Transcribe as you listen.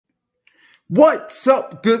What's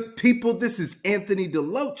up, good people? This is Anthony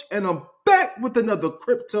Deloach, and I'm back with another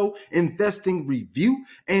crypto investing review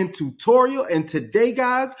and tutorial. And today,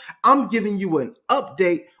 guys, I'm giving you an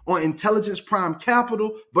update on Intelligence Prime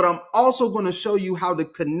Capital, but I'm also going to show you how to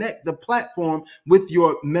connect the platform with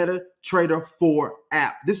your MetaTrader 4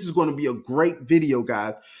 app. This is going to be a great video,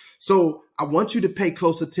 guys. So I want you to pay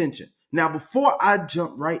close attention. Now, before I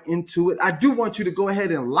jump right into it, I do want you to go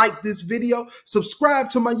ahead and like this video, subscribe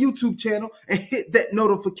to my YouTube channel, and hit that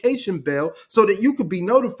notification bell so that you can be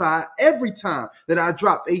notified every time that I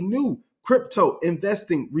drop a new crypto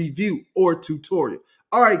investing review or tutorial.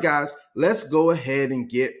 All right, guys, let's go ahead and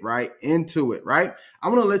get right into it, right?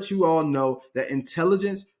 I'm going to let you all know that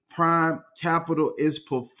Intelligence Prime Capital is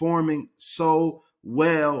performing so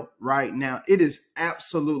well right now. It is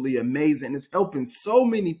absolutely amazing. It's helping so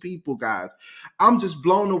many people, guys. I'm just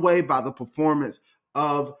blown away by the performance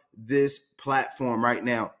of this platform right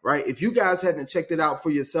now, right? If you guys haven't checked it out for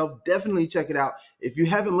yourself, definitely check it out. If you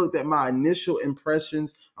haven't looked at my initial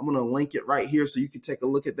impressions, I'm going to link it right here so you can take a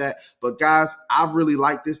look at that. But guys, I really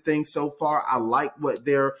like this thing so far. I like what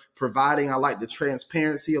they're providing. I like the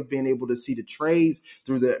transparency of being able to see the trades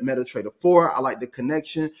through the MetaTrader 4. I like the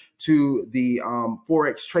connection to the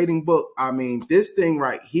Forex trading book. I mean, this thing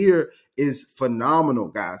right here is phenomenal,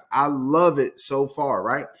 guys. I love it so far,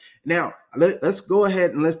 right? Now, let's go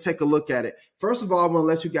ahead and let's take a look at it. First of all, I want to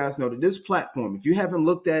let you guys know that this platform, if you haven't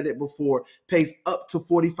looked at it before, pays up to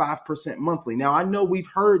 45% monthly. Now, I know we've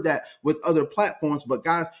heard that with other platforms, but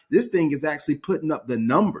guys, this thing is actually putting up the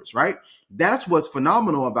numbers, right? That's what's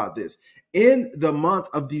phenomenal about this. In the month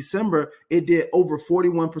of December, it did over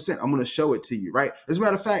 41%. I'm going to show it to you, right? As a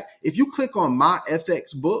matter of fact, if you click on my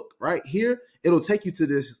FX book right here, it'll take you to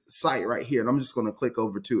this site right here. And I'm just going to click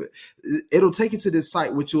over to it. It'll take you to this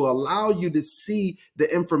site, which will allow you to see the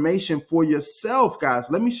information for yourself, guys.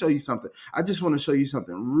 Let me show you something. I just want to show you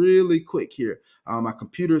something really quick here. My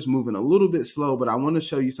computer is moving a little bit slow, but I want to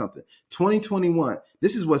show you something. 2021.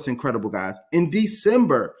 This is what's incredible, guys. In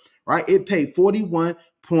December, right, it paid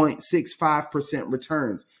 41.65%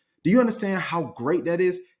 returns. Do you understand how great that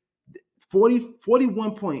is?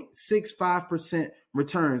 41.65%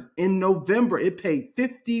 returns. In November, it paid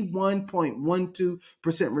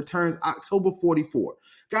 51.12% returns. October, 44.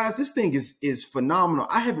 Guys, this thing is phenomenal.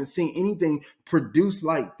 I haven't seen anything produced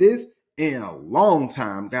like this in a long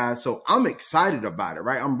time, guys. So I'm excited about it,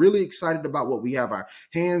 right? I'm really excited about what we have our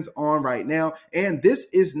hands on right now. And this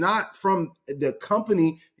is not from the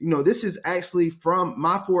company, you know, this is actually from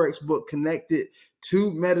my Forex book connected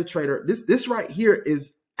to MetaTrader. This right here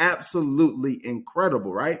is absolutely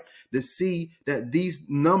incredible, right? To see that these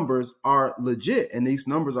numbers are legit and these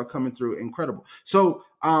numbers are coming through incredible. So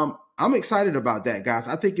I'm excited about that, guys.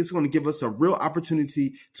 I think it's going to give us a real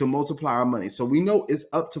opportunity to multiply our money. So we know it's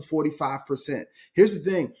up to 45%. Here's the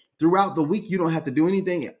thing. Throughout the week, you don't have to do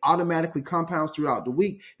anything. It automatically compounds throughout the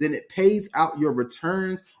week. Then it pays out your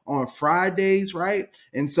returns on Fridays, right?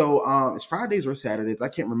 And so it's Fridays or Saturdays. I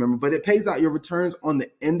can't remember, but it pays out your returns on the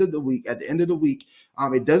end of the week. At the end of the week,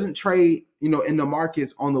 it doesn't trade, you know, in the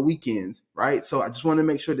markets on the weekends, right? So I just want to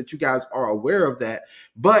make sure that you guys are aware of that.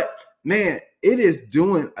 But man, it is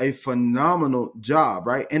doing a phenomenal job,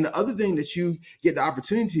 right? And the other thing that you get the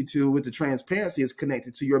opportunity to with the transparency is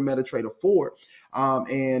connected to your MetaTrader 4.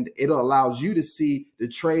 And it allows you to see the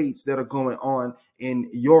trades that are going on in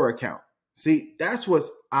your account. See, that's what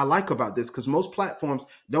I like about this, because most platforms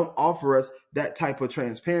don't offer us that type of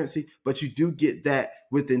transparency, but you do get that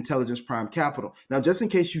with Intelligence Prime Capital. Now, just in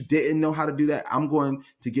case you didn't know how to do that, I'm going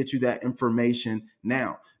to get you that information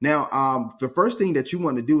now. Now, the first thing that you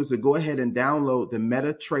want to do is to go ahead and download the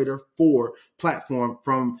MetaTrader 4 platform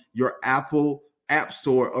from your Apple App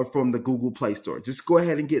Store or from the Google Play Store. Just go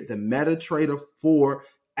ahead and get the MetaTrader 4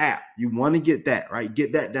 app. You want to get that, right?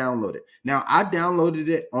 Get that downloaded. Now, I downloaded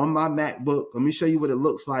it on my MacBook. Let me show you what it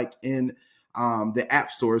looks like in the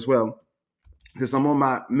App Store as well. Because I'm on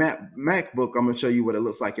my MacBook, I'm going to show you what it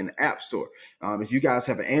looks like in the App Store. If you guys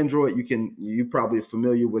have an Android, you're probably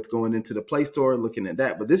familiar with going into the Play Store, looking at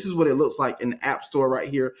that. But this is what it looks like in the App Store right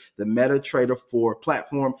here, the MetaTrader 4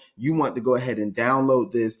 platform. You want to go ahead and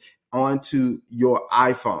download this onto your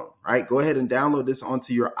iPhone, right? Go ahead and download this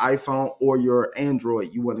onto your iPhone or your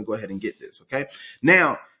Android. You want to go ahead and get this, okay?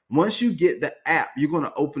 Now, once you get the app, you're going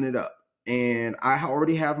to open it up. And I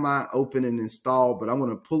already have mine open and installed, but I'm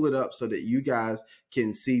going to pull it up so that you guys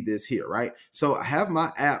can see this here, right? So I have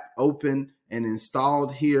my app open and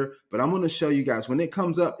installed here, but I'm going to show you guys when it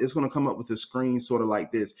comes up, it's going to come up with a screen sort of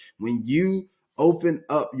like this. When you open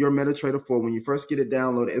up your MetaTrader 4, when you first get it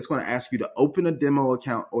downloaded, it's going to ask you to open a demo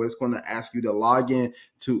account, or it's going to ask you to log in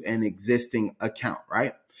to an existing account,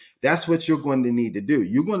 right? That's what you're going to need to do.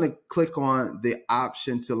 You're going to click on the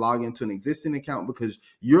option to log into an existing account because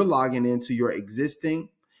you're logging into your existing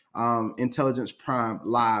Intelligence Prime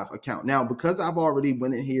Live account. Now, because I've already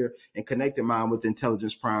went in here and connected mine with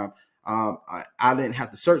Intelligence Prime, I didn't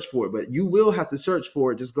have to search for it, but you will have to search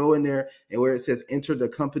for it. Just go in there and where it says enter the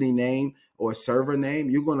company name or server name,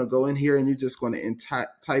 you're going to go in here and you're just going to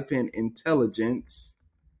type in intelligence.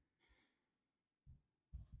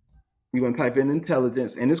 You're going to type in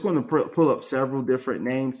intelligence and it's going to pull up several different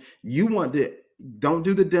names. You want to, don't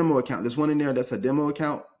do the demo account. There's one in there that's a demo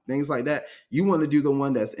account, things like that. You want to do the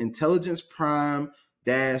one that's Intelligence Prime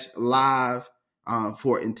Live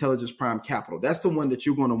for Intelligence Prime Capital. That's the one that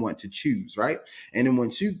you're going to want to choose, right? And then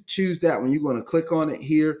once you choose that one, you're going to click on it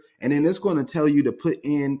here, and then it's going to tell you to put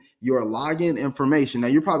in your login information. Now,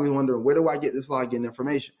 you're probably wondering, where do I get this login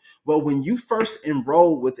information? Well, when you first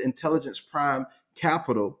enrolled with Intelligence Prime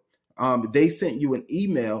Capital, they sent you an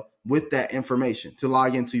email with that information to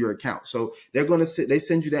log into your account. So they're going to they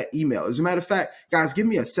send you that email. As a matter of fact, guys, give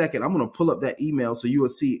me a second. I'm going to pull up that email so you will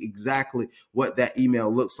see exactly what that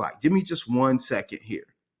email looks like. Give me just 1 second here.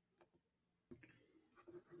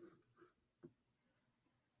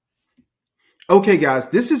 Okay, guys,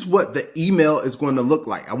 this is what the email is going to look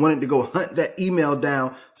like. I wanted to go hunt that email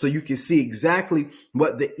down so you can see exactly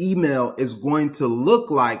what the email is going to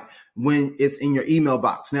look like when it's in your email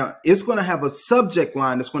box. Now, it's going to have a subject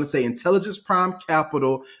line that's going to say Intelligence Prime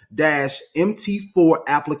Capital -MT4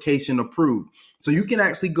 application approved. So you can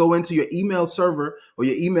actually go into your email server or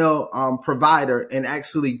your email provider and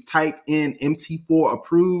actually type in MT4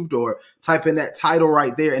 approved or type in that title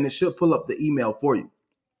right there, and it should pull up the email for you.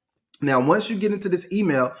 Now, once you get into this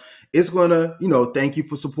email, it's going to, thank you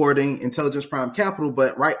for supporting Intelligence Prime Capital,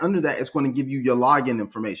 but right under that, it's going to give you your login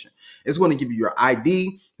information. It's going to give you your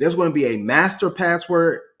ID. There's going to be a master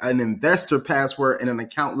password, an investor password, and an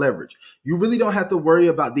account leverage. You really don't have to worry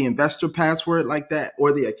about the investor password like that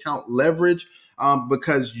or the account leverage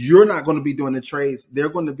because you're not going to be doing the trades. They're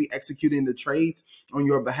going to be executing the trades on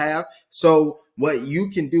your behalf. So what you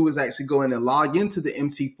can do is actually go in and log into the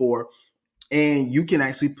MT4, and you can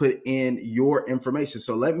actually put in your information.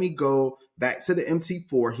 So let me go back to the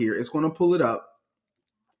MT4 here. It's going to pull it up.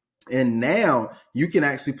 And now you can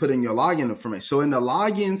actually put in your login information. So in the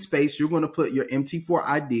login space, you're going to put your MT4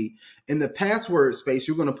 ID. In the password space,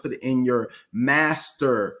 you're going to put in your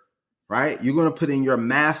master, right? You're going to put in your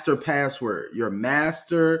master password,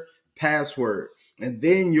 and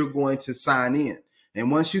then you're going to sign in.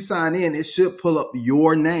 And once you sign in, it should pull up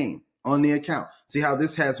your name on the account. See how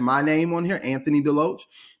this has my name on here, Anthony Deloach?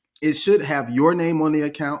 It should have your name on the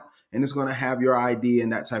account, and it's going to have your ID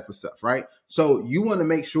and that type of stuff, right? So you want to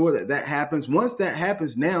make sure that that happens. Once that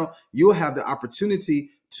happens, now you'll have the opportunity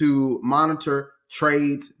to monitor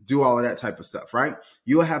trades, do all of that type of stuff, right?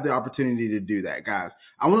 You'll have the opportunity to do that, guys.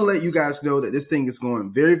 I want to let you guys know that this thing is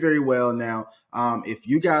going very, very well now. If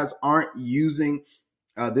you guys aren't using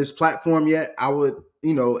this platform yet, I would,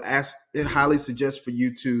 highly suggest for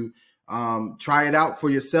you to try it out for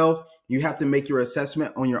yourself. You have to make your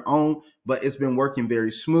assessment on your own, but it's been working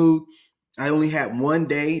very smooth. I only had one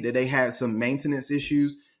day that they had some maintenance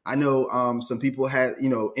issues. I know some people had,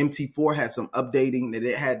 MT4 had some updating that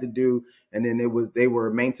it had to do, and then they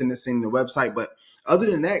were maintaining the website. But other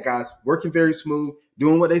than that, guys, working very smooth,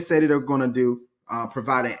 doing what they said they're going to do,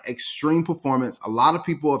 providing extreme performance. A lot of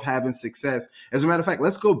people are having success. As a matter of fact,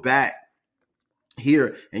 let's go back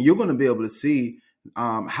here, and you're going to be able to see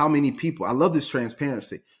how many people. I love this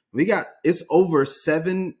transparency. It's over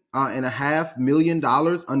 $7.5 million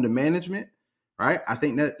under management, right? I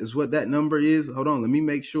think that is what that number is. Hold on, let me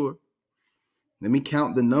make sure. Let me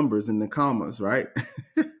count the numbers in the commas, right?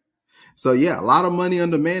 So yeah, a lot of money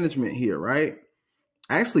under management here, right?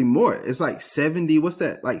 Actually more. It's like 70, what's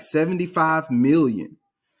that? Like 75 million.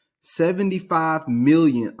 75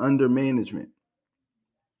 million under management.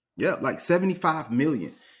 Yeah, like 75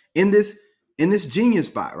 million in this Genius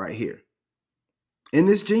bot right here. In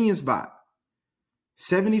this Genius bot,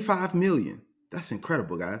 75 million. That's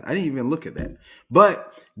incredible, guys. I didn't even look at that.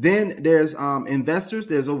 But then there's investors.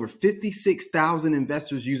 There's over 56,000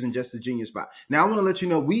 investors using just the Genius bot. Now, I want to let you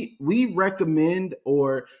know, we recommend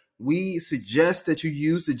or we suggest that you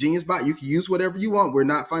use the Genius bot. You can use whatever you want. We're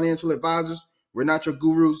not financial advisors. We're not your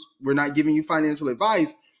gurus. We're not giving you financial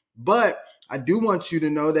advice. But I do want you to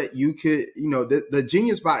know that you could, the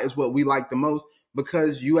Genius bot is what we like the most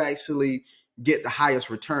because you actually get the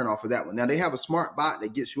highest return off of that one. Now, they have a smart bot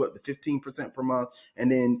that gets you up to 15% per month.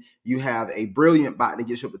 And then you have a brilliant bot that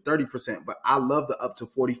gets you up to 30%. But I love the up to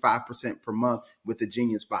 45% per month with the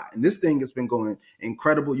Genius bot. And this thing has been going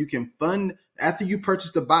incredible. You can fund after you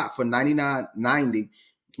purchase the bot for $99.90.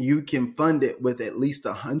 you can fund it with at least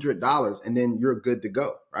 $100 and then you're good to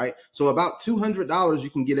go, right? So about $200, you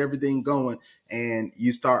can get everything going and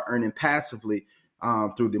you start earning passively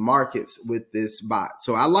through the markets with this bot.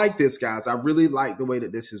 So I like this, guys. I really like the way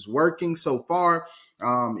that this is working so far.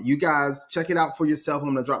 You guys check it out for yourself.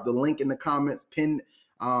 I'm going to drop the link in the comments,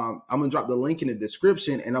 I'm going to drop the link in the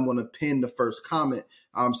description, and I'm going to pin the first comment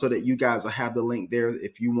so that you guys will have the link there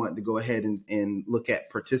if you want to go ahead and look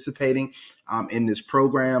at participating in this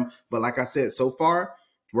program. But like I said, so far,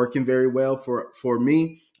 working very well for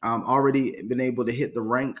me. Already been able to hit the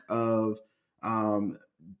rank of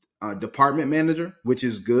department manager, which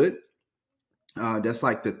is good. That's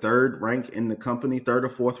like the third rank in the company, third or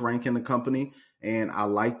fourth rank in the company. And I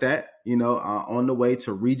like that, on the way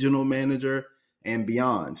to regional manager and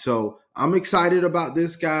beyond. So I'm excited about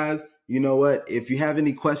this, guys. You know what? If you have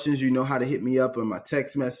any questions, you know how to hit me up on my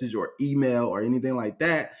text message or email or anything like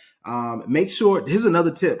that. Make sure, here's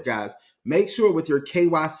another tip, guys. Make sure with your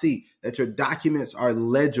KYC that your documents are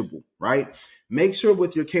legible, right? Make sure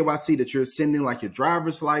with your KYC that you're sending like your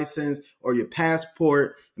driver's license or your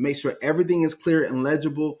passport. Make sure everything is clear and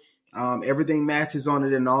legible. Everything matches on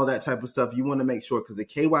it and all that type of stuff. You want to make sure, because the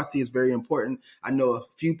KYC is very important. I know a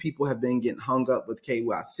few people have been getting hung up with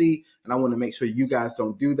KYC, and I want to make sure you guys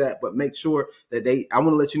don't do that. But make sure that I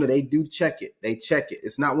want to let you know they do check it. They check it.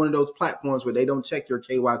 It's not one of those platforms where they don't check your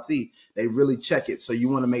KYC. They really check it. So you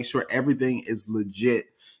want to make sure everything is legit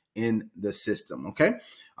in the system. Okay.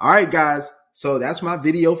 All right, guys. So that's my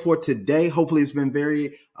video for today. Hopefully it's been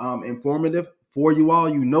very informative for you all.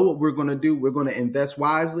 You know what we're going to do. We're going to invest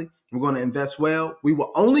wisely. We're going to invest well. We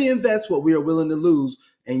will only invest what we are willing to lose.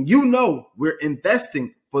 And we're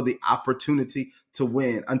investing for the opportunity to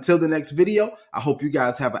win. Until the next video, I hope you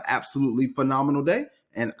guys have an absolutely phenomenal day.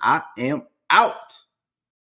 And I am out.